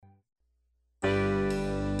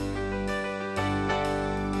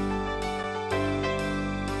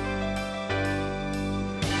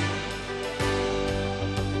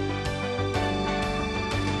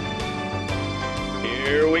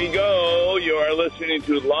Here we go. You are listening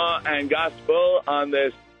to Law and Gospel on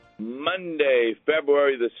this Monday,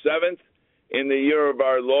 February the 7th, in the year of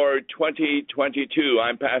our Lord 2022.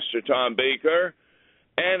 I'm Pastor Tom Baker,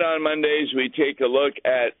 and on Mondays we take a look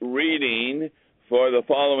at reading for the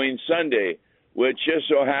following Sunday, which just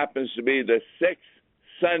so happens to be the 6th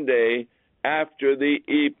Sunday after the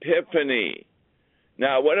Epiphany.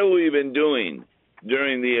 Now, what have we been doing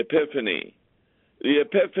during the Epiphany? The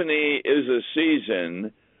Epiphany is a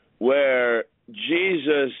season where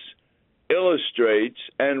Jesus illustrates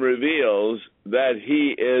and reveals that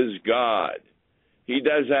he is God. He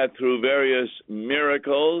does that through various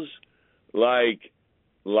miracles, like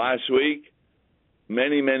last week,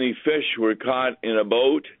 many fish were caught in a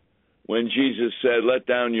boat when Jesus said, "Let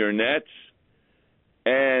down your nets."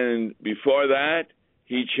 And before that,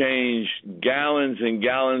 he changed gallons and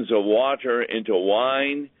gallons of water into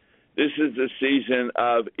wine. This is the season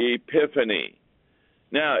of Epiphany.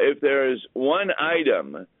 Now, if there is one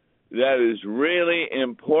item that is really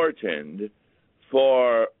important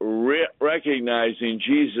for recognizing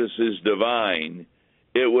Jesus is divine,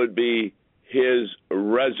 it would be his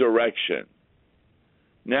resurrection.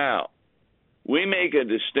 Now, we make a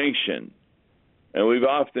distinction, and we've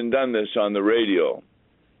often done this on the radio,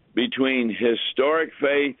 between historic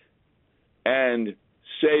faith and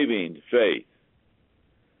saving faith.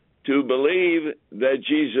 To believe that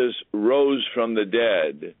Jesus rose from the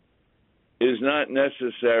dead is not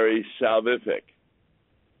necessarily salvific.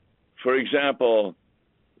 For example,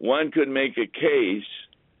 one could make a case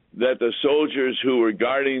that the soldiers who were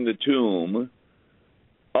guarding the tomb,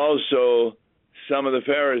 also some of the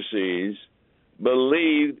Pharisees,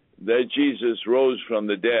 believed that Jesus rose from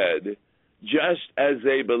the dead, just as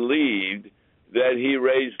they believed that he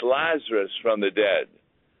raised Lazarus from the dead.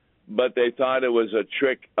 But they thought it was a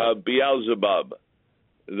trick of Beelzebub,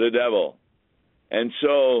 the devil. And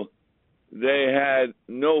so they had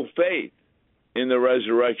no faith in the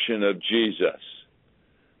resurrection of Jesus.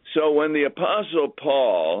 So when the Apostle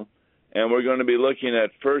Paul, and we're going to be looking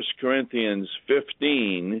at 1 Corinthians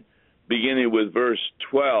 15, beginning with verse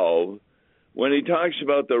 12, when he talks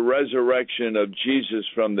about the resurrection of Jesus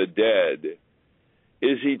from the dead,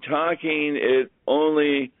 is he talking it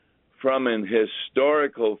only from an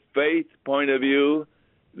historical faith point of view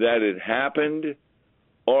that it happened,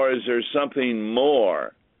 or is there something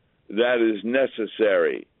more that is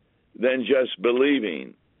necessary than just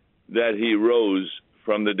believing that he rose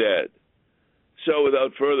from the dead? So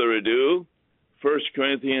without further ado, 1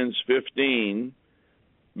 Corinthians 15,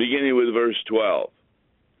 beginning with verse 12.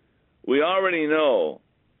 We already know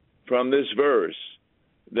from this verse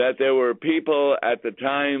that there were people at the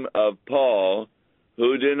time of Paul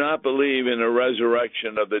who did not believe in a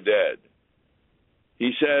resurrection of the dead.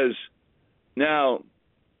 He says, now,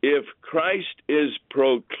 if Christ is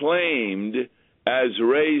proclaimed as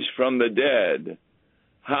raised from the dead,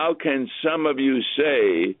 how can some of you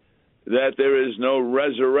say that there is no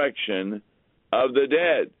resurrection of the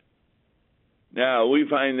dead? Now, we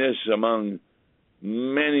find this among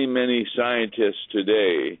many scientists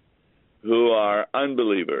today who are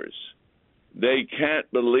unbelievers. They can't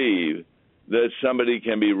believe that somebody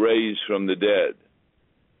can be raised from the dead.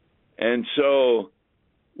 And so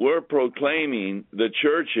we're proclaiming, the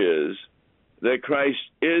church is, that Christ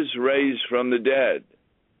is raised from the dead.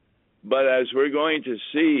 But as we're going to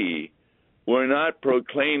see, we're not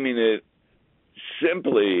proclaiming it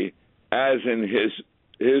simply as in his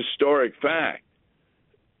historic fact.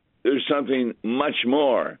 There's something much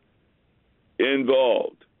more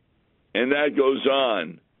involved. And that goes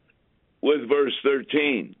on with verse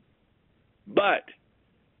 13. But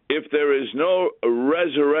if there is no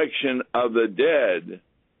resurrection of the dead,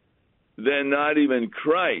 then not even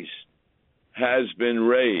Christ has been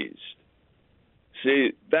raised.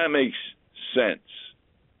 See, that makes sense.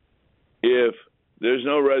 If there's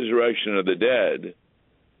no resurrection of the dead,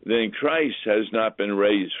 then Christ has not been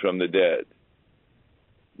raised from the dead.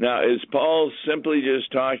 Now, is Paul simply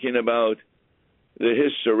just talking about the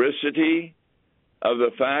historicity of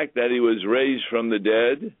the fact that he was raised from the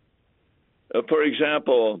dead? For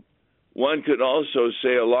example, one could also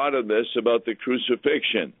say a lot of this about the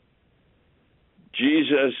crucifixion.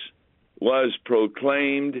 Jesus was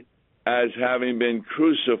proclaimed as having been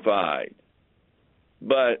crucified.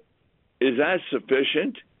 But is that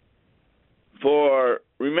sufficient? For,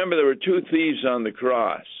 remember, there were two thieves on the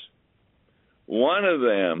cross. One of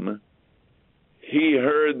them, he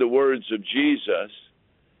heard the words of Jesus,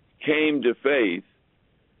 came to faith,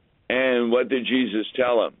 and what did Jesus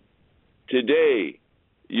tell him? Today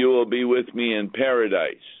you will be with me in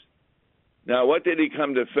paradise. Now, what did he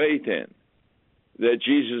come to faith in? That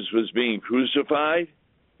Jesus was being crucified?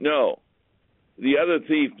 No. The other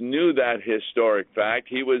thief knew that historic fact.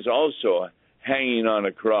 He was also hanging on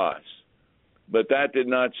a cross. But that did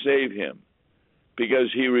not save him,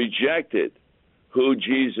 because he rejected who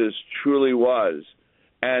Jesus truly was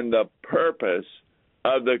and the purpose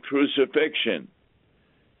of the crucifixion.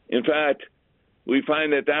 In fact, we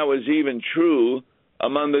find that that was even true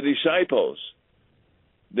among the disciples.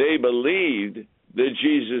 They believed that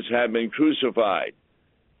Jesus had been crucified.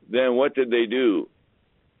 Then what did they do?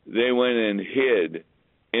 They went and hid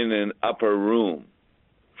in an upper room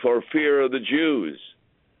for fear of the Jews,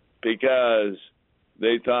 because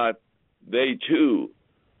they thought they too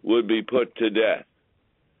would be put to death.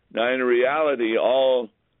 Now, in reality, all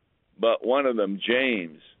but one of them,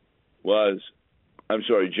 John, was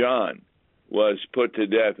put to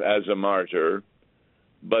death as a martyr,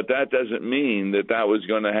 but that doesn't mean that that was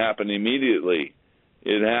going to happen immediately.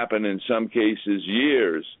 It happened in some cases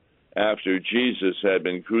years after Jesus had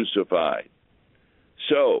been crucified.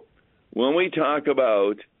 So, when we talk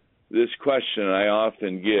about this question I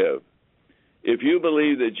often give, if you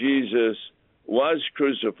believe that Jesus was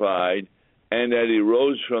crucified and that he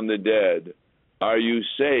rose from the dead, are you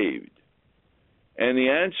saved? And the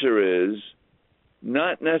answer is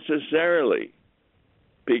not necessarily,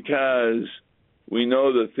 because we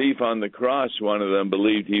know the thief on the cross, one of them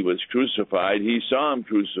believed he was crucified. He saw him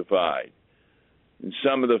crucified. And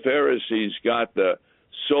some of the Pharisees got the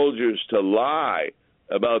soldiers to lie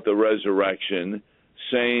about the resurrection,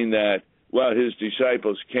 saying that, well, his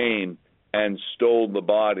disciples came and stole the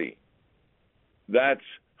body. That's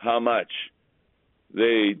how much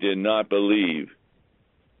they did not believe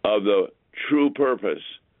of the true purpose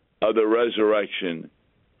of the resurrection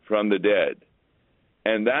from the dead.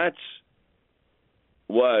 And that's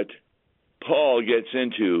what Paul gets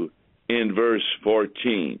into in verse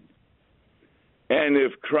 14. And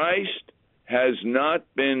if Christ has not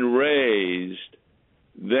been raised,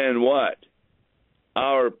 then what?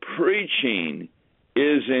 Our preaching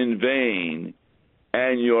is in vain,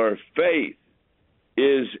 and your faith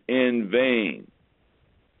is in vain.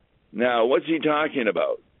 Now, what's he talking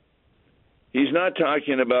about? He's not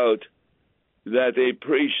talking about that they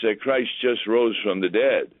preach that Christ just rose from the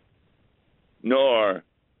dead, nor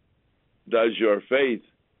does your faith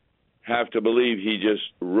have to believe he just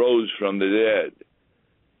rose from the dead.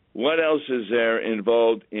 What else is there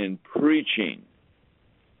involved in preaching?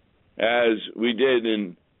 As we did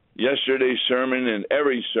in yesterday's sermon and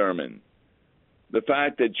every sermon, the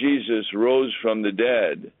fact that Jesus rose from the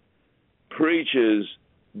dead preaches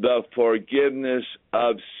the forgiveness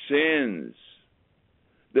of sins.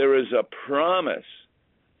 There is a promise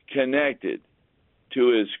connected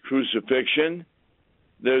to his crucifixion.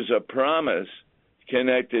 There's a promise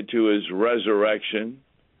connected to his resurrection.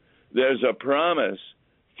 There's a promise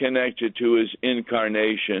connected to his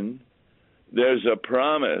incarnation. There's a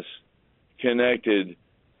promise connected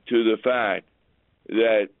to the fact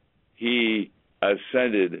that he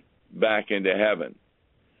ascended back into heaven.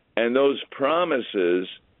 And those promises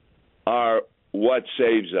are what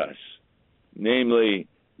saves us. Namely,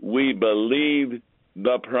 we believe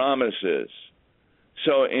the promises.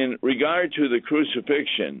 So in regard to the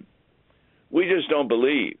crucifixion, we just don't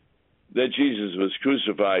believe that Jesus was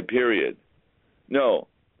crucified, period. No,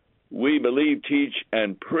 we believe, teach,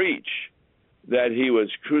 and preach that he was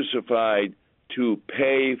crucified to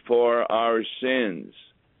pay for our sins.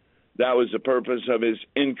 That was the purpose of his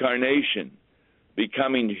incarnation,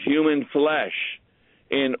 becoming human flesh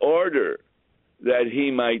in order that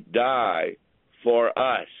he might die for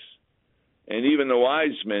us. And even the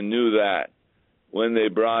wise men knew that when they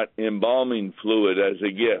brought embalming fluid as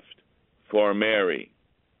a gift for Mary.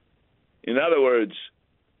 In other words,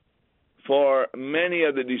 for many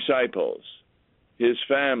of the disciples, his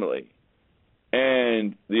family,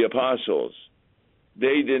 and the apostles,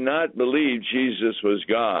 they did not believe Jesus was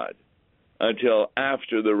God until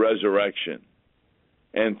after the resurrection.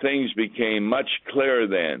 And things became much clearer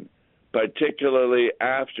then, particularly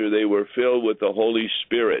after they were filled with the Holy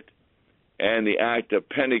Spirit and the act of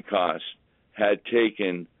Pentecost had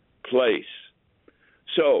taken place.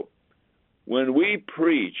 So, when we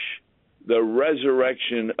preach the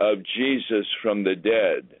resurrection of Jesus from the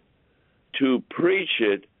dead, to preach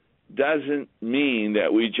it doesn't mean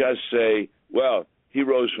that we just say, well, he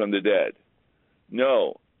rose from the dead.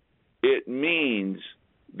 No, it means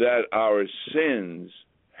that our sins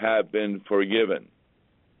have been forgiven.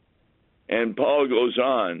 And Paul goes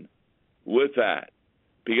on with that,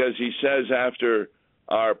 because he says after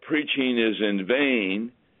our preaching is in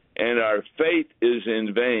vain and our faith is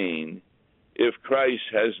in vain if Christ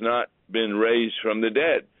has not been raised from the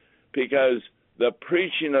dead. Because the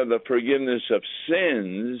preaching of the forgiveness of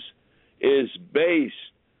sins is based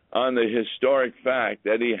on the historic fact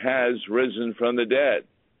that he has risen from the dead.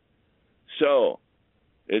 So,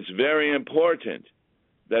 it's very important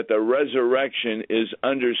that the resurrection is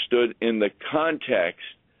understood in the context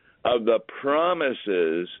of the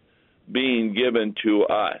promises being given to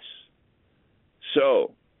us.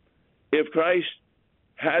 So, if Christ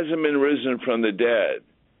hasn't been risen from the dead,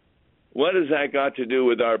 what has that got to do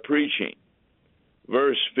with our preaching?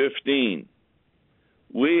 Verse 15,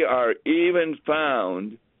 we are even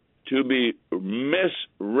found to be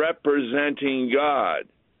misrepresenting God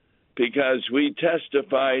because we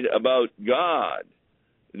testified about God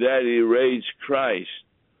that he raised Christ,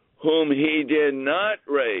 whom he did not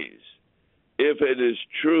raise, if it is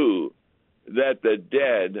true that the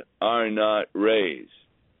dead are not raised.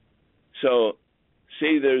 So,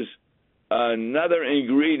 see, there's another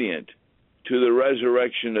ingredient to the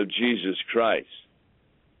resurrection of Jesus Christ.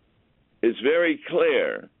 It's very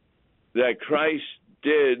clear that Christ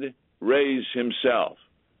did raise himself.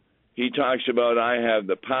 He talks about, I have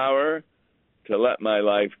the power to let my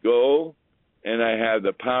life go, and I have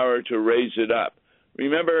the power to raise it up.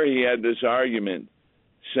 Remember, he had this argument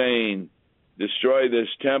saying, destroy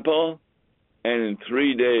this temple, and in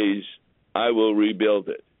 3 days I will rebuild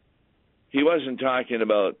it. He wasn't talking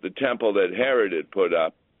about the temple that Herod had put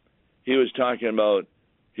up. He was talking about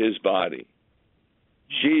his body.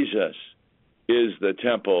 Jesus is the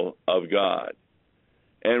temple of God.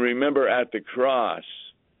 And remember, at the cross,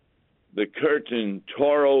 the curtain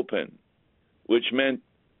tore open, which meant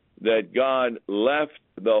that God left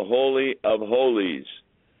the Holy of Holies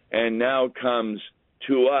and now comes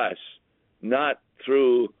to us, not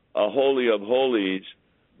through a Holy of Holies,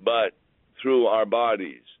 but through our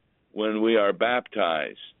bodies when we are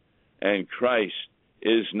baptized, and Christ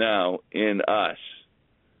is now in us.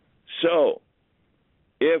 So,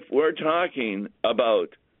 if we're talking about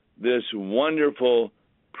this wonderful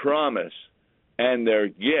promise and their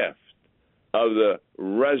gift of the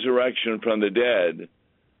resurrection from the dead,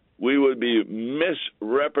 we would be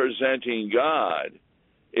misrepresenting God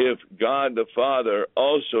if God the Father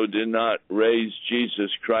also did not raise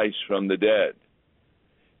Jesus Christ from the dead.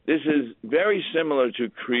 This is very similar to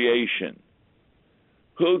creation.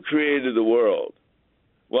 Who created the world?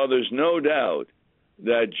 Well, there's no doubt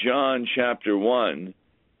that John chapter 1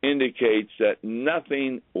 indicates that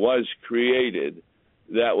nothing was created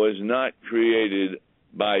that was not created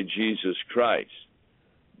by Jesus Christ.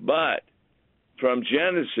 But from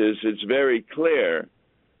Genesis, it's very clear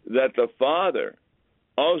that the Father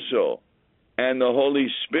also and the Holy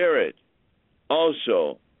Spirit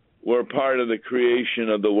also were part of the creation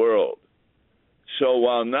of the world. So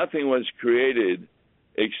while nothing was created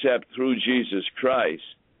except through Jesus Christ,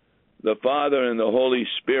 the Father and the Holy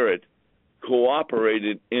Spirit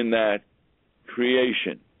cooperated in that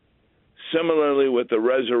creation. Similarly with the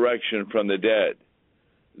resurrection from the dead.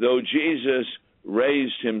 Though Jesus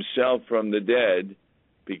raised himself from the dead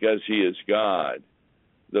because he is God,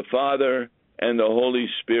 the Father and the Holy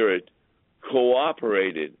Spirit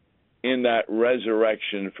cooperated in that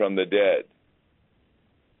resurrection from the dead.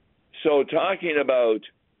 So talking about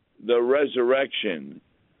the resurrection,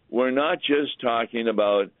 we're not just talking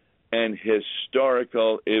about an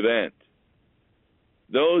historical event.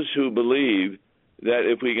 Those who believe that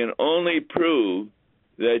if we can only prove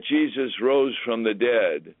that Jesus rose from the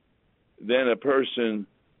dead, then a person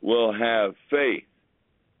will have faith.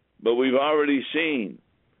 But we've already seen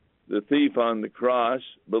the thief on the cross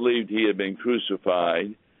believed he had been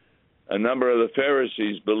crucified. A number of the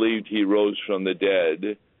Pharisees believed he rose from the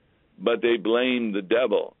dead, but they blamed the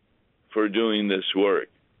devil for doing this work.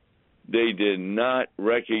 They did not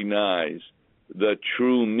recognize the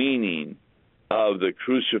true meaning of the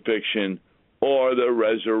crucifixion or the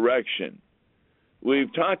resurrection.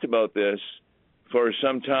 We've talked about this for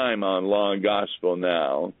some time on Law and Gospel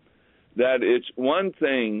now, that it's one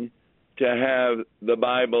thing to have the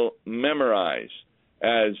Bible memorized,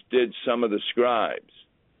 as did some of the scribes,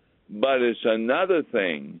 but it's another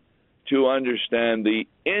thing to understand the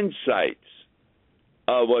insights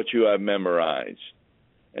of what you have memorized.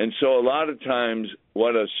 And so a lot of times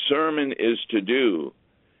what a sermon is to do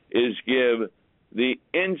is give the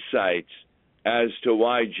insights as to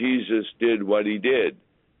why Jesus did what he did.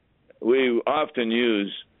 We often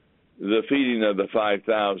use the feeding of the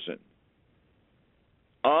 5,000.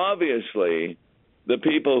 Obviously, the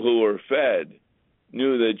people who were fed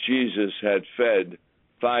knew that Jesus had fed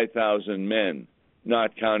 5,000 men,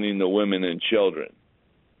 not counting the women and children.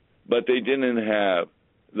 But they didn't have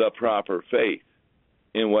the proper faith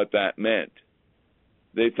in what that meant.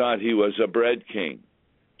 They thought he was a bread king.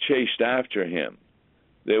 chased after him.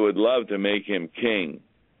 They would love to make him king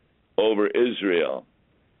over Israel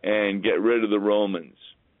and get rid of the Romans,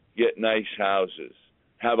 get nice houses,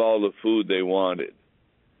 have all the food they wanted.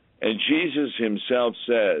 And Jesus himself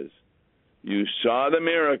says, you saw the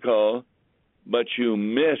miracle, but you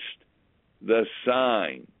missed the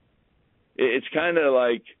sign. It's kind of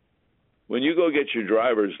like when you go get your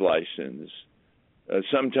driver's license,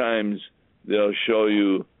 sometimes they'll show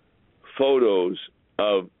you photos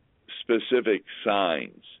of specific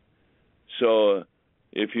signs. So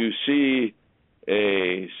if you see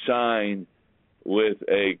a sign with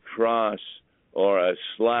a cross or a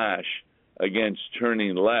slash against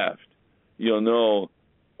turning left, you'll know,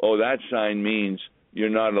 oh, that sign means you're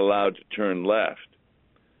not allowed to turn left.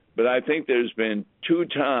 But I think there's been 2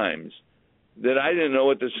 times that I didn't know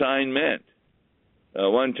what the sign meant.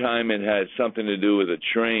 One time it had something to do with a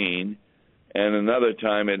train, and another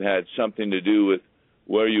time it had something to do with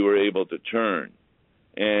where you were able to turn.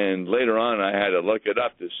 And later on I had to look it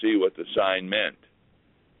up to see what the sign meant.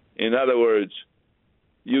 In other words,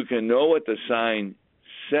 you can know what the sign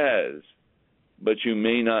says, but you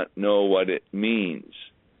may not know what it means.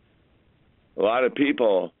 A lot of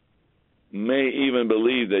people may even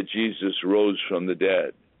believe that Jesus rose from the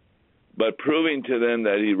dead, but proving to them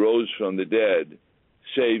that he rose from the dead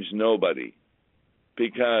saves nobody,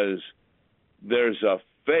 because there's a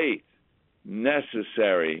faith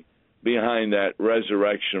necessary behind that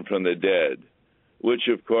resurrection from the dead, which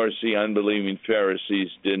of course the unbelieving Pharisees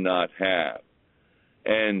did not have.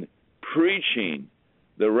 And preaching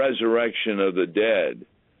the resurrection of the dead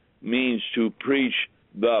means to preach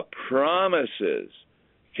the promises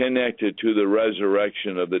connected to the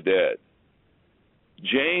resurrection of the dead.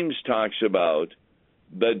 James talks about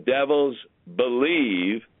the devils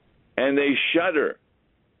believe and they shudder.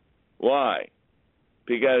 Why?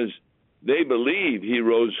 Because they believe he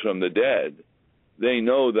rose from the dead. They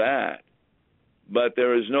know that. But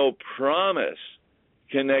there is no promise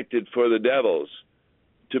connected for the devils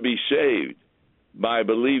to be saved by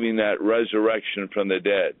believing that resurrection from the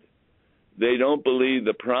dead. They don't believe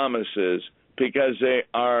the promises because they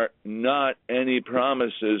are not any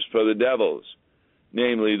promises for the devils,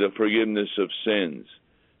 namely the forgiveness of sins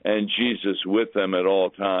and Jesus with them at all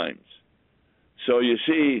times. So you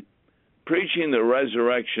see, preaching the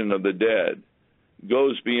resurrection of the dead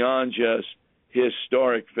goes beyond just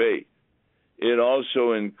historic faith. It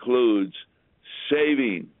also includes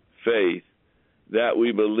saving faith that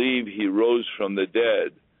we believe he rose from the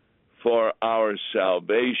dead for our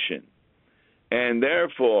salvation. And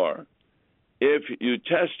therefore, if you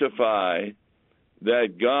testify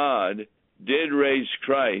that God did raise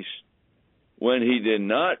Christ when he did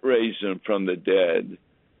not raise him from the dead,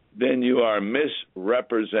 then you are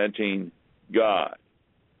misrepresenting God.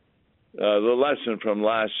 The lesson from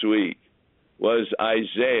last week was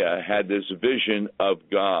Isaiah had this vision of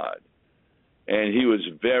God, and he was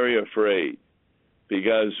very afraid,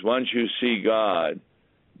 because once you see God,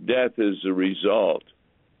 death is the result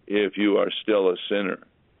if you are still a sinner.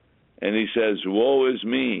 And he says, woe is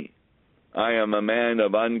me, I am a man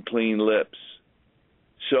of unclean lips.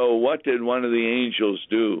 So what did one of the angels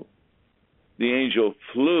do? The angel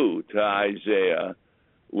flew to Isaiah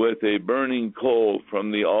with a burning coal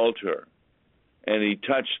from the altar, and he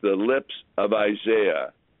touched the lips of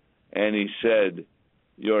Isaiah, and he said,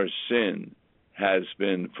 your sin has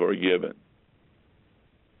been forgiven.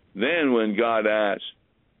 Then when God asked,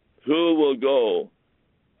 who will go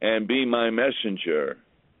and be my messenger?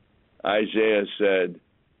 Isaiah said,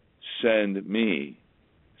 send me,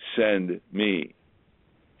 send me.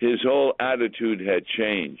 His whole attitude had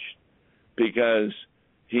changed, because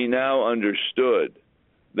he now understood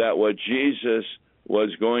that what Jesus was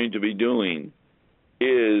going to be doing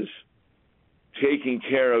is taking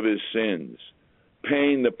care of his sins,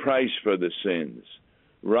 paying the price for the sins,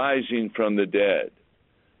 rising from the dead.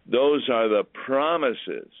 Those are the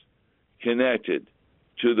promises connected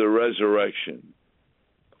to the resurrection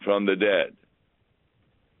from the dead.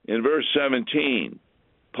 In verse 17,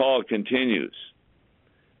 Paul continues,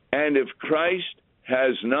 and if Christ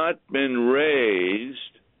has not been raised,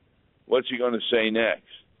 what's he going to say next?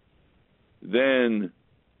 Then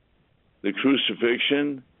the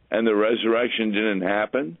crucifixion and the resurrection didn't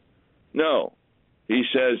happen? No. He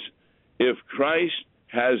says, if Christ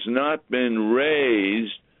has not been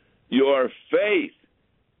raised, your faith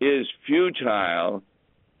is futile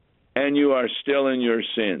and you are still in your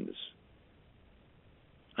sins.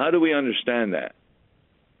 How do we understand that?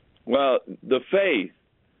 Well, the faith,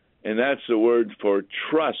 and that's the word for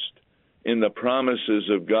trust in the promises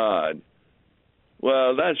of God,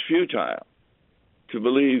 well, that's futile. to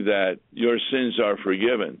believe that your sins are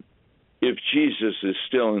forgiven if Jesus is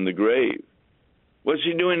still in the grave. What's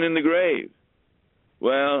he doing in the grave?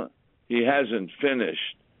 Well, he hasn't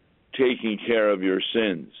finished taking care of your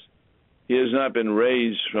sins. He has not been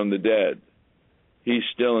raised from the dead. He's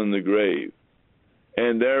still in the grave.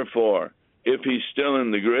 And therefore, if he's still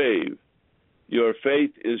in the grave, your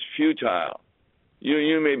faith is futile.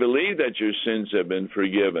 You may believe that your sins have been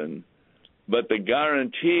forgiven, but the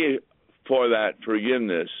guarantee for that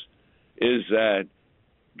forgiveness is that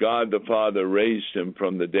God the Father raised him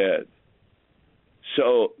from the dead.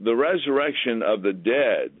 So the resurrection of the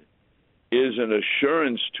dead is an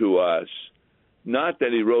assurance to us, not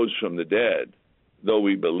that he rose from the dead, though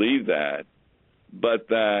we believe that, but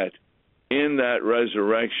that in that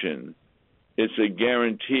resurrection, it's a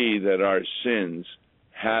guarantee that our sins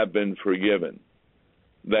have been forgiven,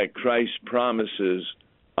 that Christ's promises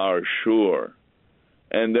are sure,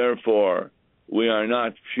 and therefore we are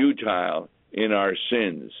not futile in our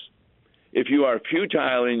sins. If you are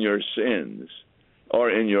futile in your sins or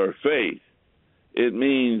in your faith, it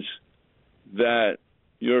means that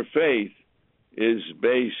your faith is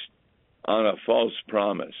based on a false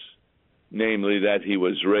promise, namely that he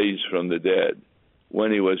was raised from the dead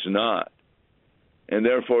when he was not, and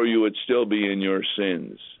therefore you would still be in your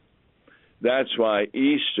sins. That's why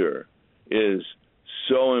Easter is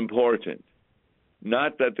so important.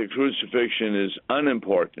 Not that the crucifixion is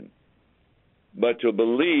unimportant, but to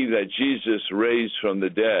believe that Jesus raised from the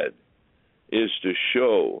dead is to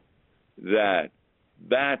show that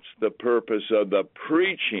that's the purpose of the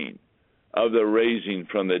preaching of the raising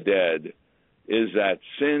from the dead, is that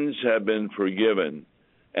sins have been forgiven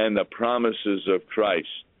and the promises of Christ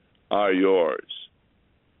are yours.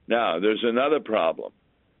 Now, there's another problem.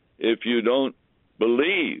 If you don't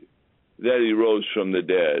believe that he rose from the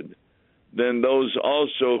dead, then those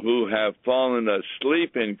also who have fallen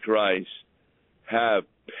asleep in Christ have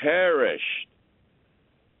perished.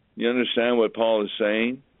 You understand what Paul is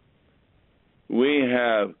saying? We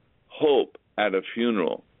have hope at a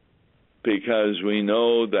funeral because we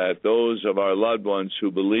know that those of our loved ones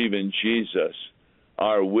who believe in Jesus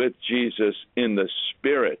are with Jesus in the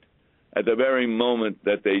Spirit at the very moment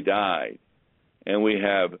that they died. And we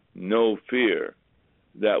have no fear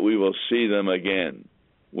that we will see them again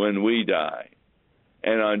when we die.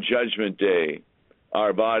 And on Judgment Day,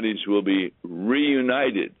 our bodies will be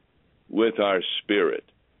reunited with our spirit.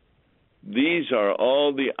 These are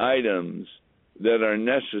all the items that are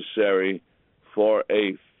necessary for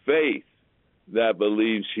a faith that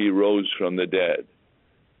believes he rose from the dead.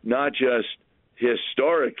 Not just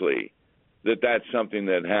historically that that's something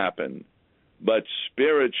that happened, but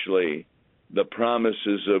spiritually the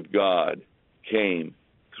promises of God came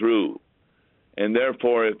through. And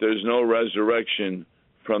therefore, if there's no resurrection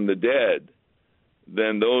from the dead,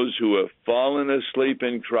 then those who have fallen asleep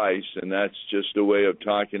in Christ, and that's just a way of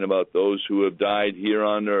talking about those who have died here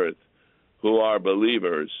on earth, who are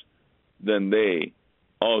believers, then they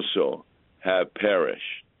also have perished.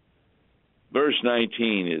 Verse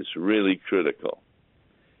 19 is really critical.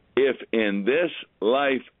 If in this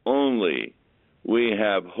life only we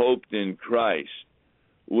have hoped in Christ,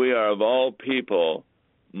 we are of all people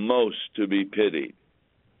most to be pitied.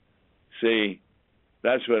 See,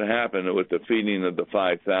 that's what happened with the feeding of the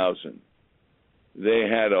 5,000. They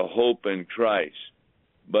had a hope in Christ,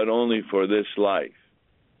 but only for this life.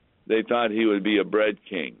 They thought he would be a bread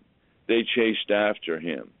king. They chased after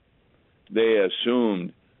him. They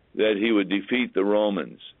assumed that he would defeat the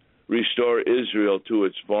Romans, restore Israel to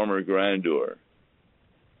its former grandeur.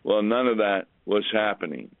 Well, none of that was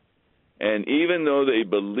happening. And even though they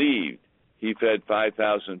believed he fed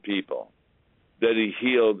 5,000 people, that he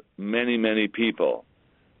healed many, many people,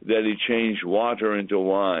 that he changed water into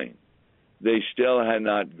wine, they still had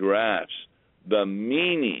not grasped the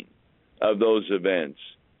meaning of those events,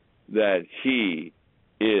 that he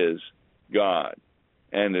is God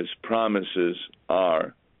and his promises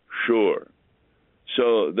are sure.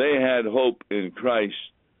 So they had hope in Christ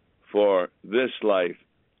for this life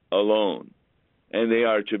alone, and they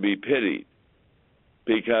are to be pitied,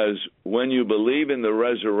 because when you believe in the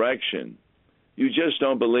resurrection, you just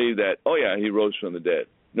don't believe that, oh yeah, he rose from the dead.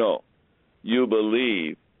 No, you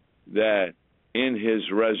believe that in his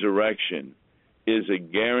resurrection is a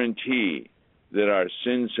guarantee that our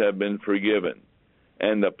sins have been forgiven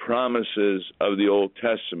and the promises of the Old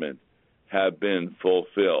Testament have been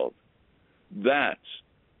fulfilled. That's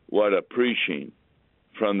what a preaching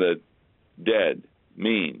from the dead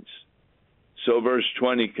means. So verse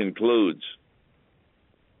 20 concludes,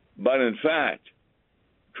 but in fact,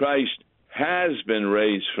 Christ has been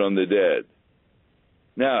raised from the dead.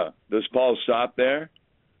 Now, does Paul stop there?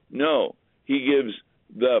 No. He gives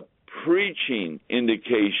the preaching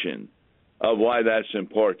indication of why that's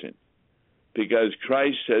important. Because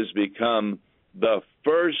Christ has become the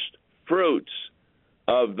first fruits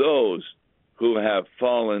of those who have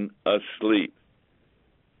fallen asleep.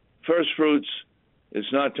 First fruits is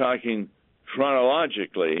not talking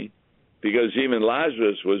chronologically, because even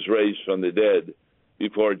Lazarus was raised from the dead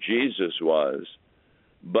before Jesus was.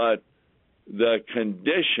 But the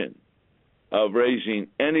condition of raising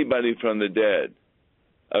anybody from the dead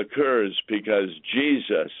occurs because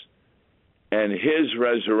Jesus and his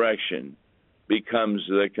resurrection becomes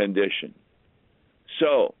the condition.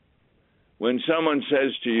 So, when someone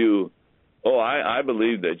says to you, oh, I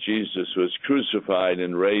believe that Jesus was crucified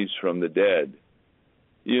and raised from the dead,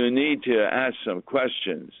 you need to ask some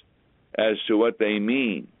questions as to what they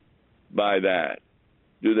mean by that.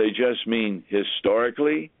 Do they just mean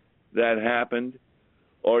historically that happened?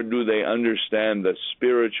 Or do they understand the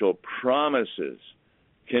spiritual promises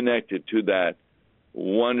connected to that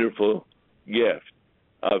wonderful gift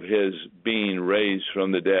of his being raised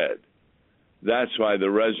from the dead? That's why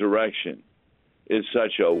the resurrection is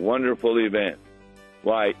such a wonderful event,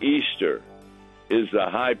 why Easter is the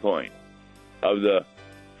high point of the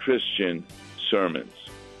Christian sermons.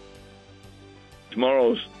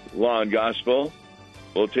 Tomorrow's Law and Gospel,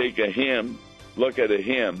 we'll take a hymn, look at a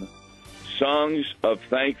hymn, Songs of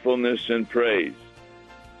Thankfulness and Praise,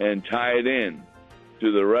 and tie it in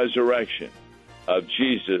to the resurrection of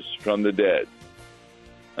Jesus from the dead.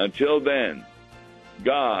 Until then,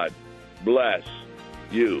 God bless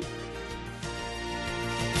you.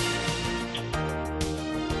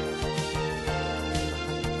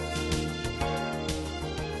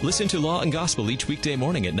 Listen to Law and Gospel each weekday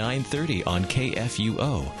morning at 9:30 on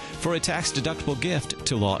KFUO. For a tax-deductible gift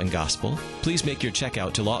to Law and Gospel, please make your check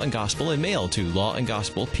out to Law and Gospel and mail to Law and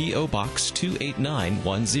Gospel, P.O. Box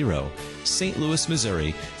 28910, St. Louis,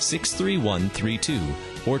 Missouri 63132,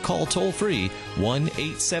 or call toll-free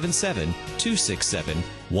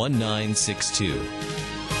 1-877-267-1962.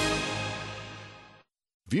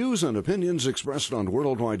 Views and opinions expressed on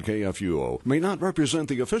Worldwide KFUO may not represent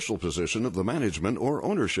the official position of the management or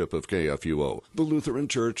ownership of KFUO, the Lutheran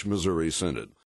Church Missouri Synod.